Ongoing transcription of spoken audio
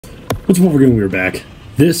What's up again? We're back.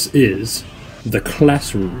 This is the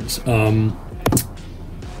classrooms. I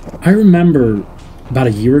remember about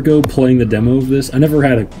a year ago playing the demo of this. I never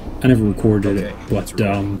recorded it, but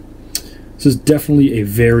this is definitely a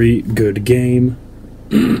very good game.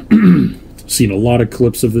 Seen a lot of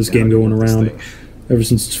clips of this game going around ever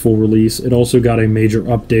since its full release. It also got a major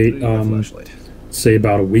update, say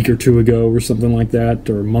about a week or two ago or something like that,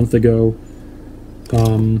 or a month ago.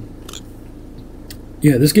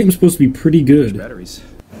 Yeah, this game's supposed to be pretty good. Batteries.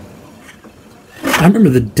 I remember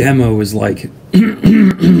the demo was like...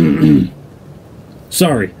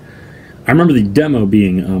 Sorry. I remember the demo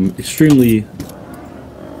being extremely...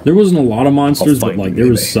 There wasn't a lot of monsters, but like there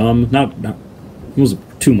was some. Not there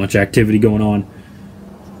wasn't too much activity going on.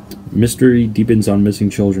 Mystery deepens on missing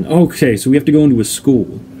children. Okay, so we have to go into a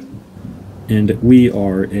school. And we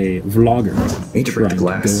are a vlogger. Need to break the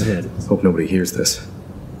glass. Go ahead. Hope nobody hears this.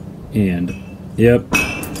 And... Yep.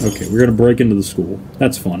 Okay, we're gonna break into the school.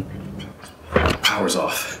 That's fun. Power's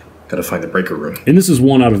off. Gotta find the breaker room. And this is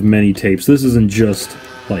one out of many tapes. This isn't just,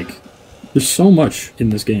 like... There's so much in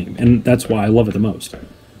this game, and that's why I love it the most.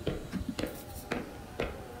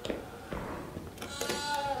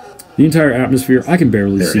 The entire atmosphere, I can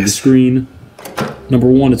barely see the screen. Number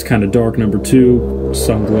one, it's kind of dark. Number two,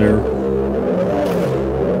 sun glare.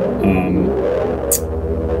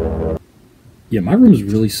 Yeah, my room is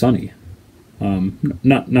really sunny.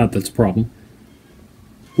 Not that's a problem.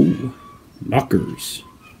 Ooh, lockers.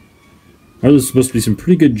 Oh, there's supposed to be some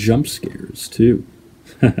pretty good jump scares too.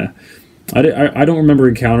 I don't remember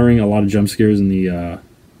encountering a lot of jump scares in the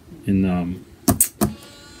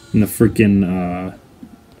freaking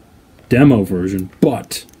demo version,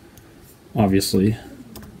 but obviously,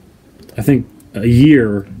 I think a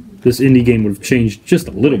year this indie game would have changed just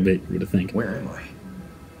a little bit. You would think. Where am I?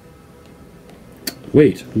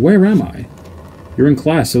 Wait, where am I? You're in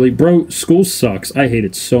class, silly. Bro, school sucks. I hate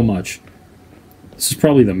it so much. This is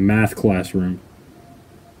probably the math classroom.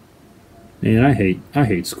 Man, I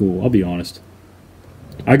hate school, I'll be honest.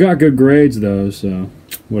 I got good grades, though, so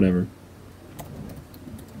whatever.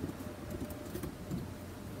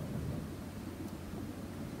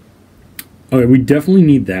 Okay, we definitely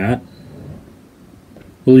need that.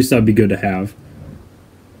 At least that'd be good to have.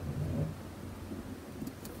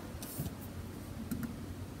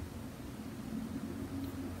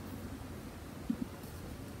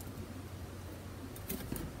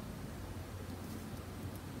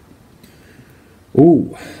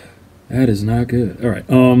 Ooh, that is not good. Alright,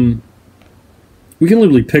 we can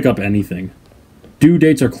literally pick up anything. Due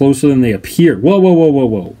dates are closer than they appear. Whoa, whoa, whoa, whoa,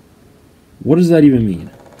 whoa. What does that even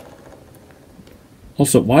mean?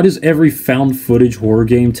 Also, why does every found footage horror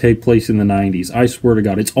game take place in the 90s? I swear to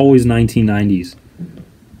God, it's always 1990s.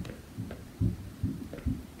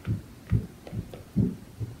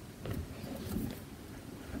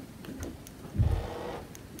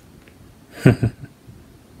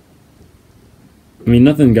 I mean,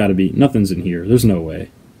 nothing's in here. There's no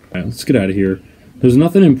way. Alright, let's get out of here. There's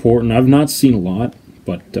nothing important. I've not seen a lot,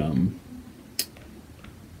 but,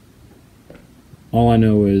 all I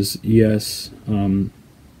know is, yes,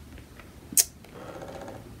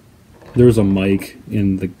 there's a mic,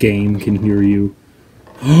 and the game can hear you.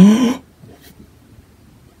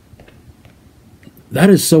 That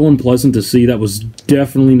is so unpleasant to see. That was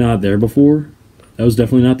definitely not there before. That was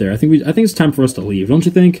definitely not there. I think it's time for us to leave, don't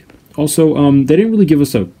you think? Also, they didn't really give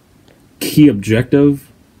us a key objective,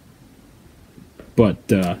 but,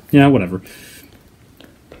 yeah, whatever.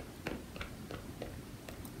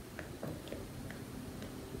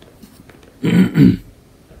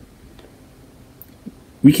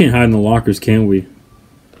 We can't hide in the lockers, can we?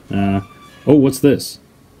 Oh, what's this?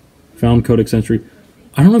 Found codex entry.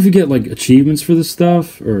 I don't know if you get, like, achievements for this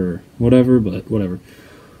stuff, or whatever, but whatever.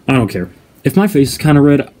 I don't care. If my face is kind of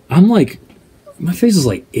red, I'm like... My face is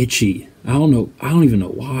like itchy. I don't know. I don't even know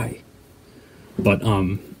why. But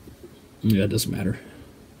yeah, it doesn't matter.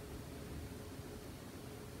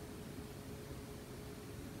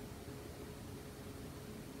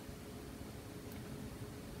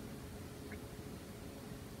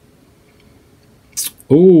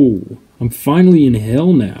 Oh, I'm finally in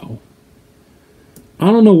hell now. I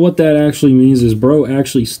don't know what that actually means. Is bro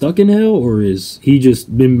actually stuck in hell, or is he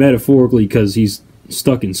just been metaphorically because he's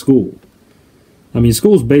stuck in school? I mean,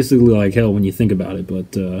 school's basically like hell when you think about it,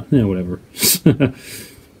 but, yeah, whatever.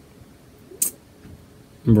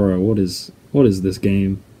 Bro, what is this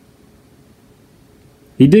game?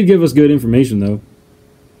 He did give us good information, though.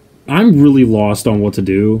 I'm really lost on what to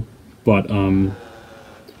do, but, whoa,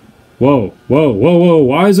 whoa, whoa, whoa,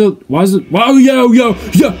 why is it, whoa, yo,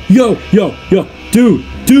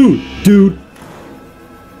 dude,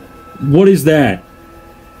 What is that?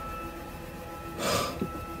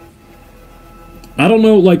 I don't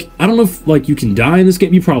know, like, I don't know if, like, you can die in this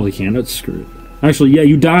game. You probably can. That's screwed. Actually, yeah,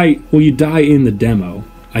 you die. Well, you die in the demo,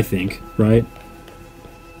 I think, right?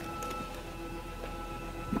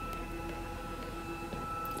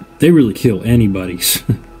 They really kill anybody.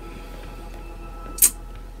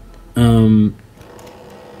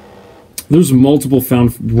 There's multiple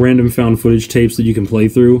random found footage tapes that you can play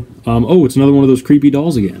through. Oh, it's another one of those creepy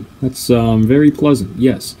dolls again. That's very pleasant.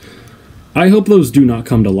 Yes. I hope those do not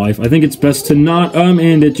come to life. I think it's best to not,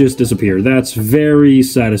 and it just disappeared. That's very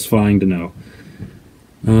satisfying to know.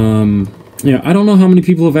 Yeah, I don't know how many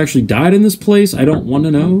people have actually died in this place. I don't want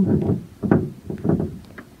to know.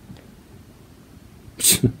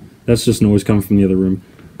 That's just noise coming from the other room.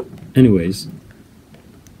 Anyways.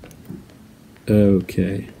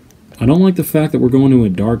 Okay. I don't like the fact that we're going to a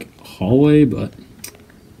dark hallway, but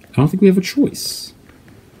I don't think we have a choice.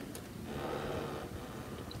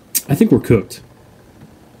 I think we're cooked.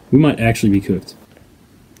 We might actually be cooked.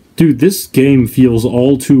 Dude, this game feels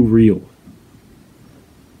all too real.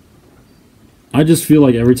 I just feel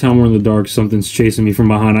like every time we're in the dark, something's chasing me from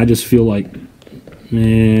behind. I just feel like,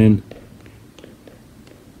 man.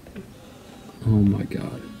 Oh my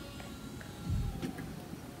god.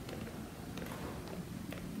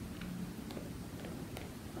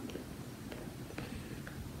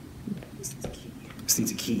 This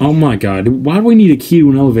needs a key. Oh my god. Why do we need a key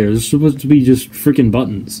to an elevator? This is supposed to be just freaking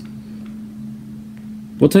buttons.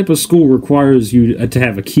 What type of school requires you to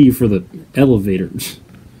have a key for the elevators?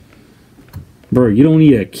 Bro, you don't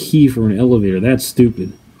need a key for an elevator. That's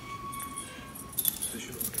stupid.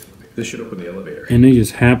 This should open the elevator. And they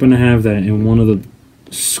just happen to have that in one of the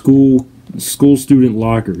school student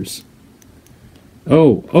lockers.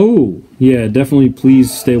 Oh, yeah, definitely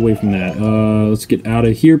please stay away from that. Let's get out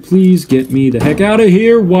of here, please. Get me the heck out of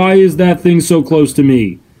here. Why is that thing so close to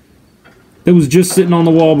me? That was just sitting on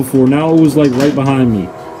the wall before. Now it was like right behind me.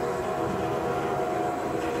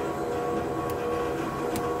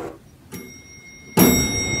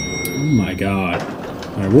 Oh my god.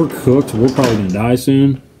 Alright, we're cooked. We're probably gonna die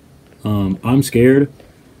soon. I'm scared.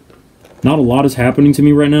 Not a lot is happening to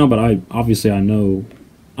me right now, but I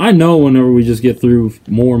know whenever we just get through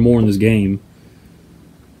more and more in this game.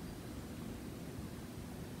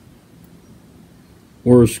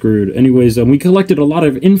 We're screwed. Anyways, we collected a lot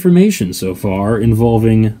of information so far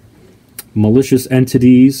involving malicious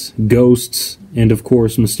entities, ghosts, and of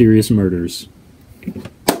course mysterious murders.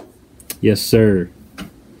 Yes, sir.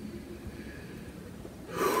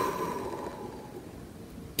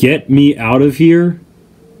 Get me out of here?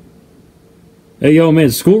 Hey, yo, man,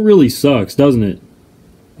 school really sucks, doesn't it?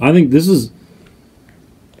 I think this is...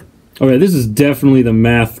 Okay, this is definitely the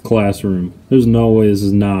math classroom. There's no way this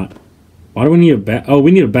is not. Why do we need a Oh, we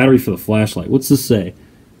need a battery for the flashlight. What's this say?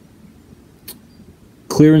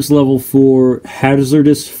 Clearance level for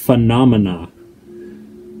hazardous phenomena.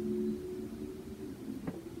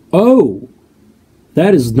 Oh!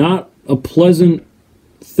 That is not a pleasant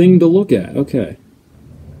thing to look at. Okay.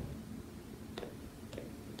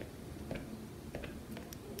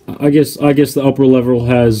 I guess the upper level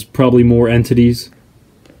has probably more entities.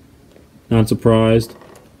 Not surprised.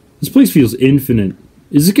 This place feels infinite.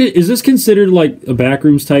 Is this considered like a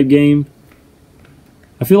Backrooms type game?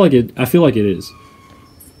 I feel like it is.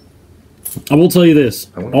 I will tell you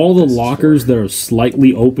this: all the lockers that are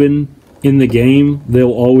slightly open in the game,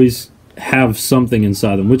 they'll always have something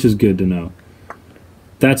inside them, which is good to know.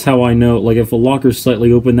 That's how I know. Like if a locker's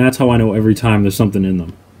slightly open, that's how I know every time there's something in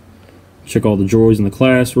them. Check all the drawers in the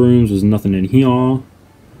classrooms. There's nothing in here.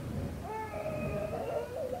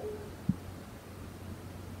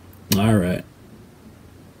 Alright.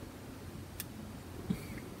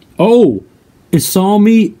 Oh! It saw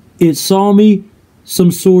me.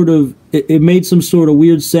 Some sort of... It made some sort of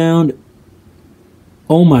weird sound.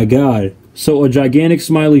 Oh my god. So a gigantic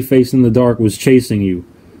smiley face in the dark was chasing you.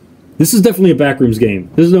 This is definitely a Backrooms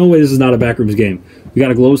game. There's no way this is not a Backrooms game. We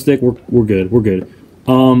got a glow stick. We're good. We're good.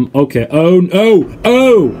 Okay. Oh no,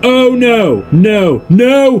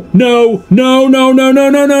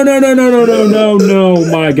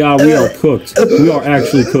 my god, we are cooked. We are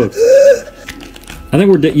actually cooked. I think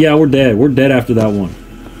we're dead. Yeah, we're dead. We're dead after that one.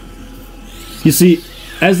 You see,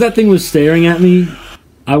 as that thing was staring at me,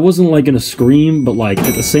 I wasn't like gonna scream, but like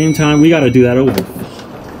at the same time, we gotta do that over.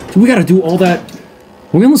 We gotta do all that.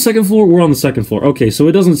 Are we on the second floor? We're on the second floor. Okay, so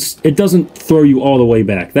it doesn't throw you all the way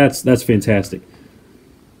back. That's fantastic.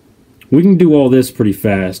 We can do all this pretty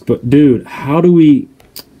fast, but dude, how do we...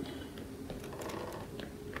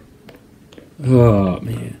 Oh,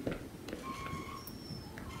 man.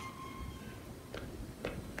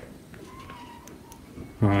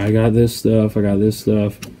 Alright, I got this stuff. I got this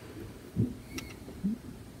stuff.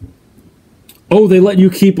 Oh, they let you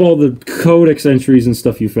keep all the codex entries and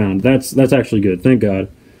stuff you found. That's actually good. Thank God.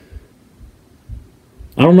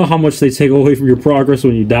 I don't know how much they take away from your progress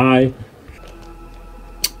when you die.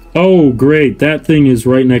 Oh, great. That thing is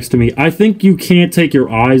right next to me. I think you can't take your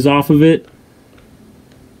eyes off of it.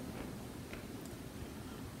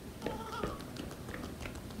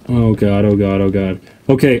 Oh, God. Oh, God. Oh, God.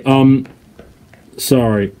 Okay,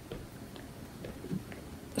 sorry.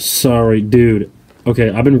 Sorry, dude.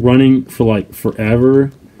 Okay, I've been running for, like,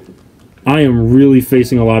 forever. I am really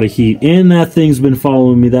facing a lot of heat. And that thing's been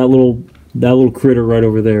following me. That little critter right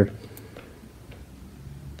over there.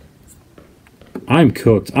 I'm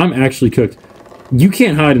cooked. I'm actually cooked. You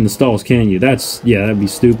can't hide in the stalls, can you? Yeah, that'd be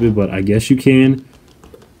stupid, but I guess you can.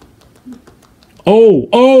 Oh,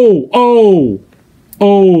 oh, oh,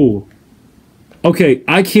 oh. Okay,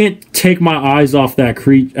 I can't take my eyes off that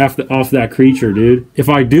creature, dude. If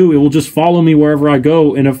I do, it will just follow me wherever I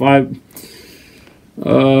go, and if I...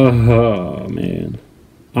 oh, man.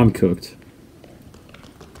 I'm cooked.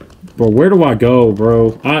 Bro, where do I go,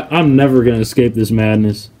 bro? I'm never gonna escape this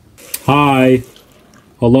madness. Hi.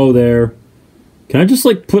 Hello there. Can I just,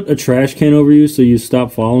 like, put a trash can over you so you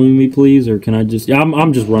stop following me, please? Or can I just... yeah,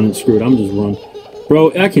 I'm just running. Screw it. I'm just running.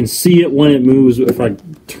 Bro, I can see it when it moves if I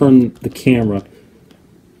turn the camera.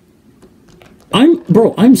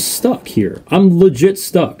 Bro, I'm stuck here. I'm legit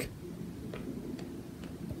stuck.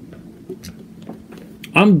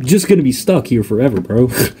 I'm just gonna be stuck here forever, bro.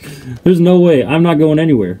 There's no way. I'm not going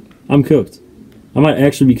anywhere. I'm cooked. I might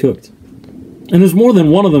actually be cooked. And there's more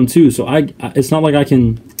than one of them, too, so it's not like I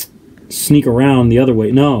can sneak around the other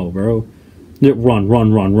way. No, bro. Run,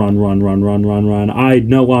 run, run, run, run, run, run, run, run. I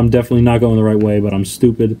know I'm definitely not going the right way, but I'm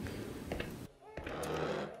stupid.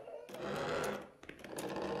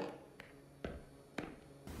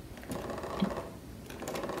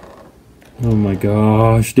 Oh my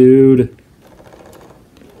gosh, dude.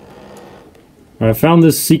 Alright, I found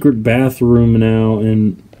this secret bathroom now,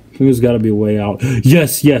 and I think there's got to be a way out.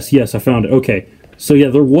 Yes, yes, yes, I found it. Okay. So yeah,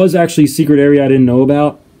 there was actually a secret area I didn't know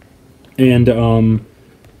about. And,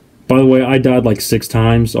 by the way, I died like 6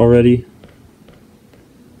 times already.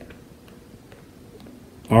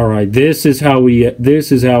 Alright, this is how we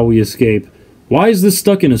escape. Why is this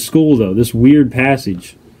stuck in a school, though? This weird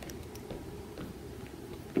passage.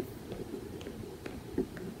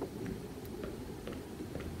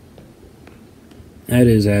 That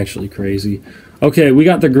is actually crazy. Okay, we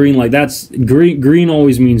got the green light. That's green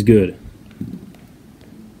always means good.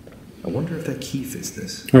 I wonder if that key fits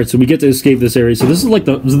this. All right, so we get to escape this area. So this is like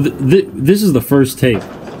this is the first tape.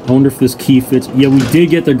 I wonder if this key fits. Yeah, we did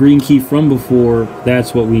get the green key from before.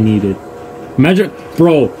 That's what we needed. Imagine,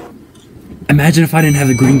 bro. Imagine if I didn't have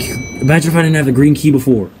the green key. Imagine if I didn't have the green key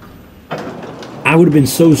before. I would have been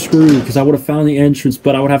so screwed because I would have found the entrance,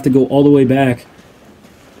 but I would have to go all the way back.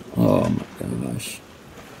 Oh my gosh.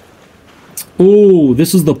 Oh,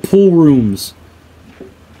 this is the pool rooms.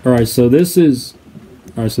 All right, so this is...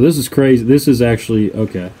 all right, so this is crazy. This is actually...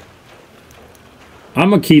 okay.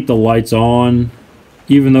 I'm going to keep the lights on,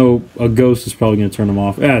 even though a ghost is probably going to turn them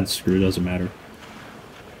off. It's screwed. It doesn't matter.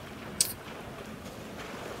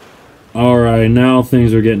 All right, now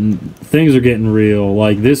things are getting real.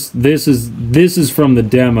 Like, this is from the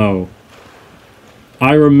demo.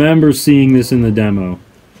 I remember seeing this in the demo.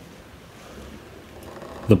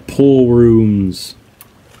 The pool rooms.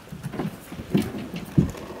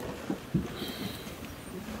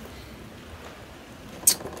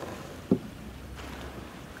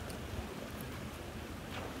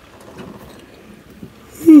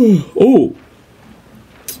 Oh!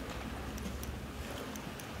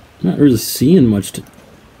 I'm not really seeing much to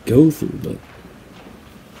go through, but...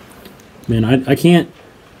 man, I can't...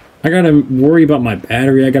 I gotta worry about my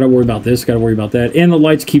battery, I gotta worry about this, gotta worry about that. And the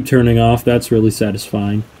lights keep turning off, that's really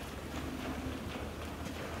satisfying.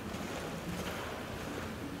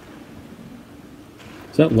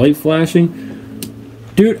 Is that light flashing?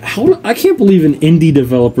 Dude, I can't believe an indie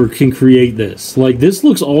developer can create this. Like, this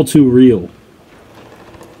looks all too real.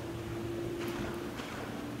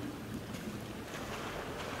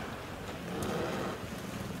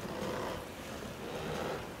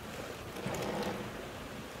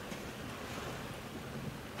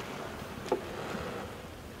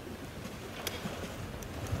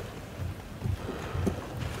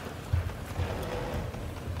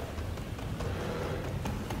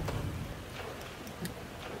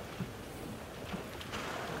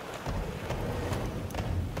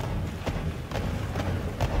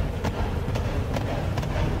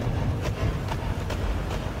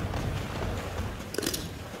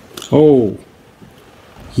 Oh.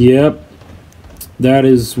 Yep. That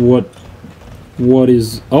is what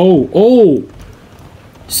is... Oh, oh!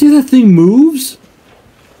 See that thing moves?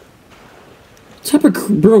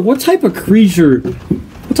 Bro, what type of creature...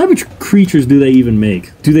 What type of creatures do they even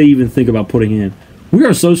make? Do they even think about putting in? We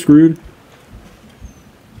are so screwed.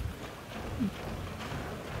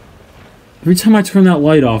 Every time I turn that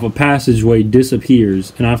light off, a passageway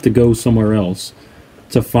disappears, and I have to go somewhere else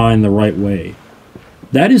to find the right way.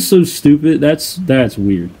 That is so stupid. That's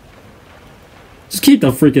weird. Just keep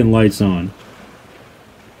the freaking lights on.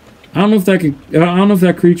 I don't know if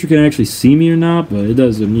that creature can actually see me or not, but it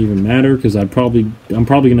doesn't even matter because I'm probably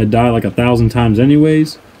gonna die like 1,000 times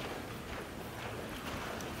anyways.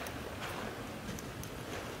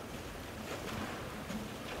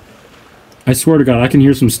 I swear to God, I can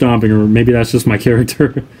hear some stomping, or maybe that's just my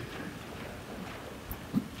character.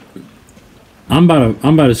 I'm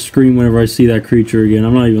about to scream whenever I see that creature again.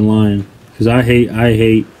 I'm not even lying, because I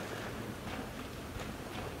hate.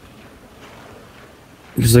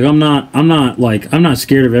 Because like I'm not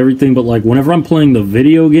scared of everything, but like whenever I'm playing the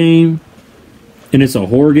video game and it's a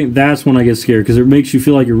horror game, that's when I get scared because it makes you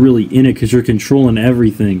feel like you're really in it because you're controlling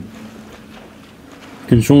everything.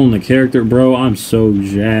 Controlling the character, bro. I'm so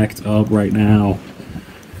jacked up right now.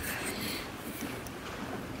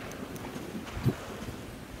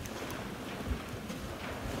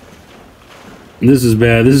 This is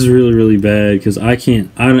bad. This is really, really bad because I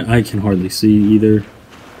can hardly see either.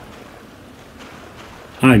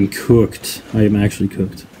 I'm cooked. I am actually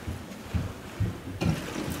cooked.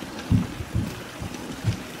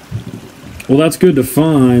 Well, that's good to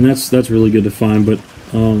find. That's really good to find. But,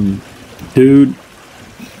 dude,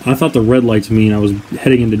 I thought the red lights mean I was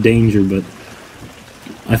heading into danger, but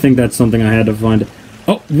I think that's something I had to find.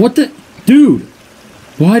 Oh, what the... Dude!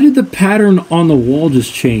 Why did the pattern on the wall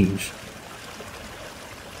just change?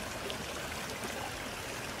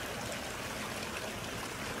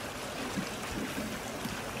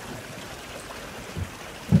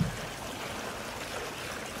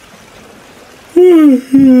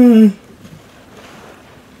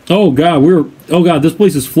 Oh god, this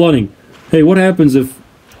place is flooding. Hey, what happens if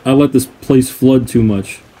I let this place flood too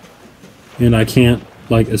much and I can't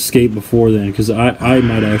like escape before then? Because I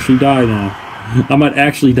might actually die now. I might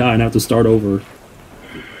actually die and have to start over.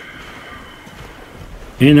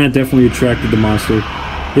 And that definitely attracted the monster.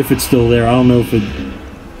 If it's still there, I don't know if it...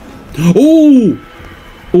 Oh!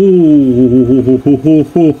 Oh,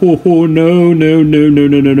 no, no, no, no, no, no,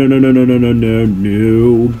 no, no, no, no, no, no, no,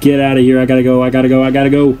 no. Get out of here. I gotta go.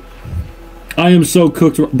 I am so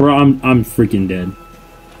cooked, bro. I'm freaking dead.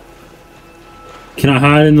 Can I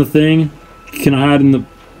hide in the thing? Can I hide in the...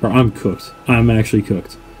 Bro, I'm cooked. I'm actually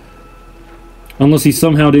cooked. Unless he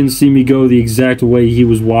somehow didn't see me go the exact way he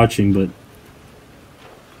was watching, but...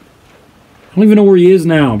 I don't even know where he is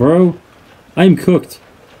now, bro. I am cooked.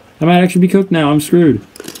 I might actually be cooked now. I'm screwed.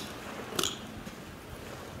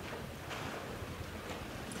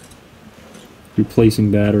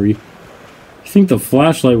 Replacing battery. I think the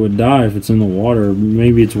flashlight would die if it's in the water.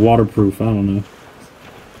 Maybe it's waterproof. I don't know.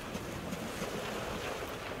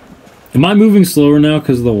 Am I moving slower now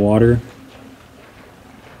because of the water?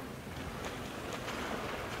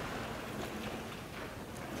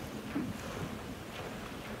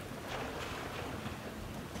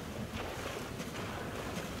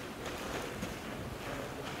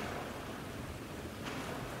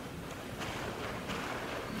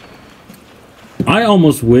 I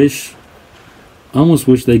almost wish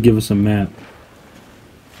they'd give us a map.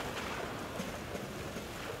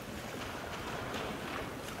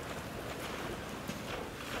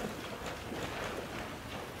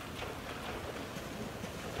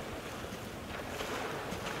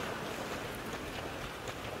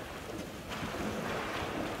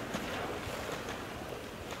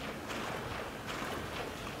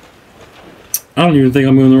 I don't even think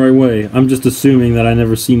I'm going the right way. I'm just assuming that I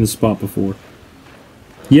never seen this spot before.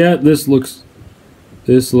 Yeah, this looks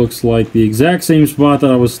like the exact same spot that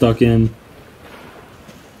I was stuck in.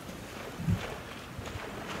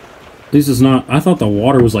 This is not... I thought the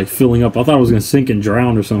water was like filling up. I thought I was going to sink and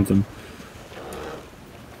drown or something.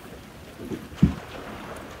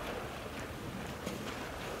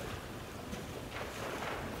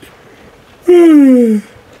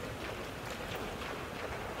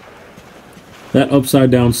 That upside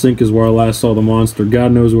down sink is where I last saw the monster.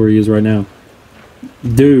 God knows where he is right now.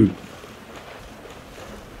 Dude.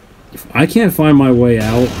 If I can't find my way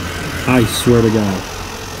out, I swear to God.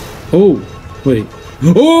 Oh, wait.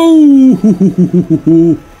 Oh!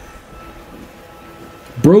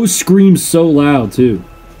 Bro screams so loud, too.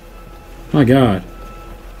 My God.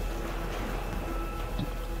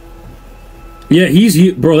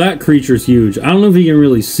 Yeah, bro, that creature's huge. I don't know if he can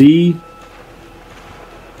really see.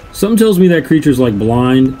 Something tells me that creature's like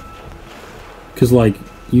blind. Cause like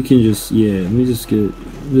you can just let me just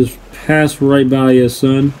pass right by you,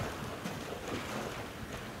 son.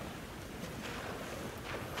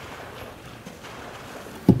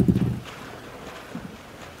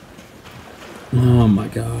 Oh my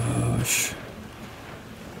gosh.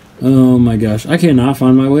 Oh my gosh. I cannot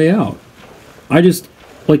find my way out. I just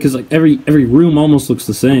like cause like every room almost looks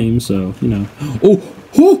the same, so you know.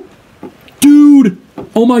 Oh, dude!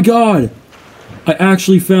 Oh my god! I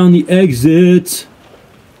actually found the exit.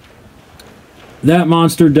 That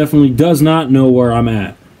monster definitely does not know where I'm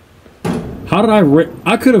at. How did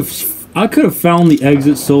I could have found the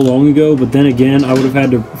exit so long ago, but then again, I would have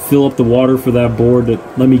had to fill up the water for that board to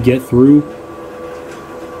let me get through.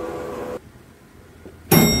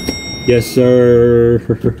 Yes,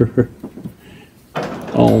 sir.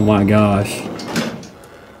 Oh my gosh.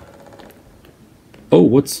 Oh,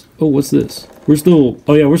 what's this? We're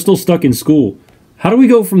still stuck in school. How do we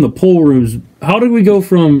go from the pool rooms? How do we go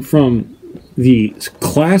from the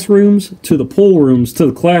classrooms to the pool rooms to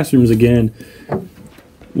the classrooms again?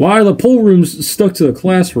 Why are the pool rooms stuck to the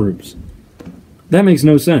classrooms? That makes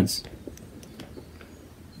no sense.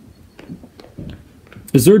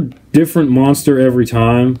 Is there a different monster every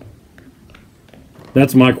time?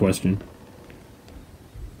 That's my question.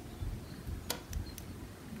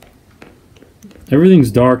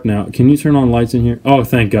 Everything's dark now. Can you turn on lights in here? Oh,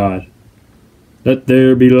 thank God. Let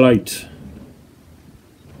there be light.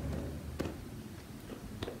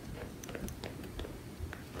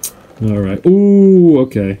 Alright. Ooh,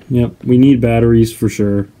 okay. Yep, we need batteries for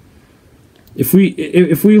sure. If we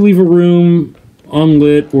leave a room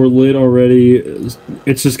unlit or lit already,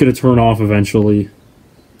 it's just going to turn off eventually.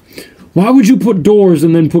 Why would you put doors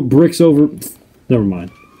and then put bricks over... Never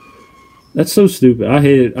mind. That's so stupid. I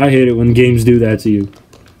hate it when games do that to you.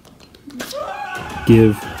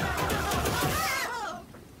 Give.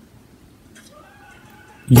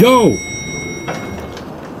 Yo!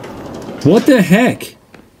 What the heck?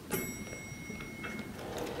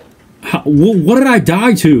 What did I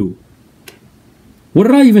die to? What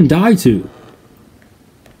did I even die to?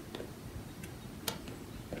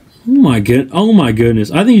 Oh my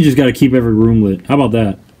goodness. I think you just gotta keep every room lit. How about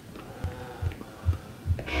that?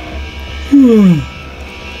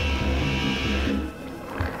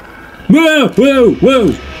 Whoa!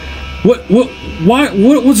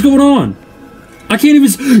 What's going on? I can't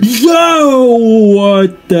even... Yo!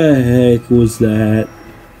 What the heck was that?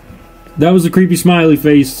 That was a creepy smiley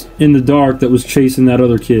face in the dark that was chasing that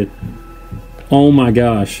other kid. Oh my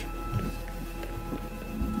gosh.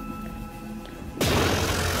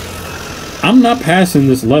 I'm not passing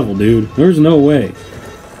this level, dude. There's no way.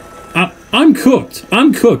 I'm cooked.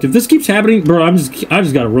 I'm cooked. If this keeps happening, bro, I just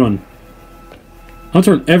gotta run. I'll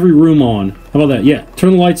turn every room on. How about that? Yeah,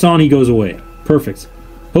 turn the lights on, he goes away. Perfect.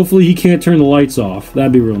 Hopefully he can't turn the lights off.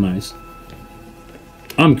 That'd be real nice.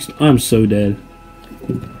 I'm so dead.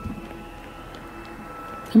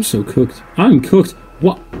 I'm so cooked. I'm cooked.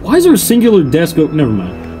 Why is there a singular desk? Never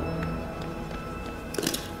mind.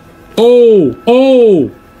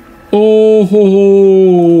 Oh!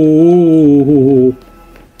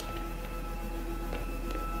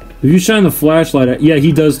 If you shine the flashlight at... Yeah,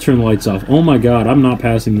 he does turn the lights off. Oh my god, I'm not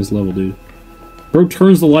passing this level, dude. Bro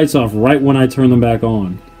turns the lights off right when I turn them back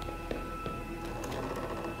on.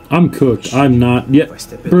 I'm cooked. I'm not... Yeah,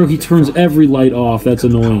 bro, he turns every light off. That's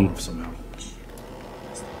annoying.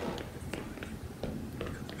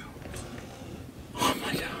 Oh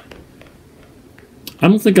my god. I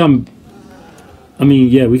don't think I'm... I mean,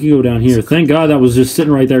 yeah, we can go down here. Thank God that was just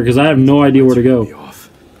sitting right there, because I have no idea where to go.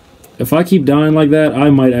 If I keep dying like that, I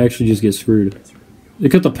might actually just get screwed. They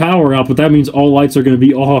cut the power out, but that means all lights are going to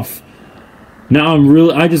be off. Now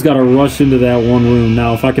I just got to rush into that one room.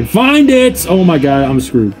 Now, if I can find it! Oh my god, I'm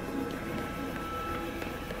screwed.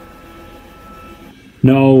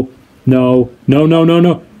 No. Oh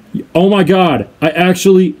my god, I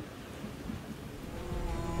actually...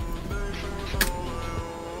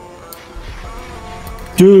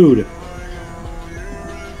 Dude.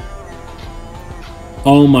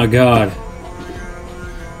 Oh my god.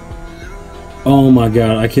 Oh my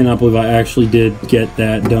god, I cannot believe I actually did get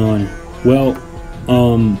that done. Well,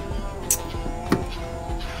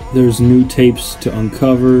 there's new tapes to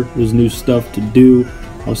uncover, there's new stuff to do.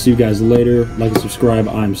 I'll see you guys later. Like and subscribe.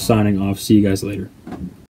 I'm signing off. See you guys later.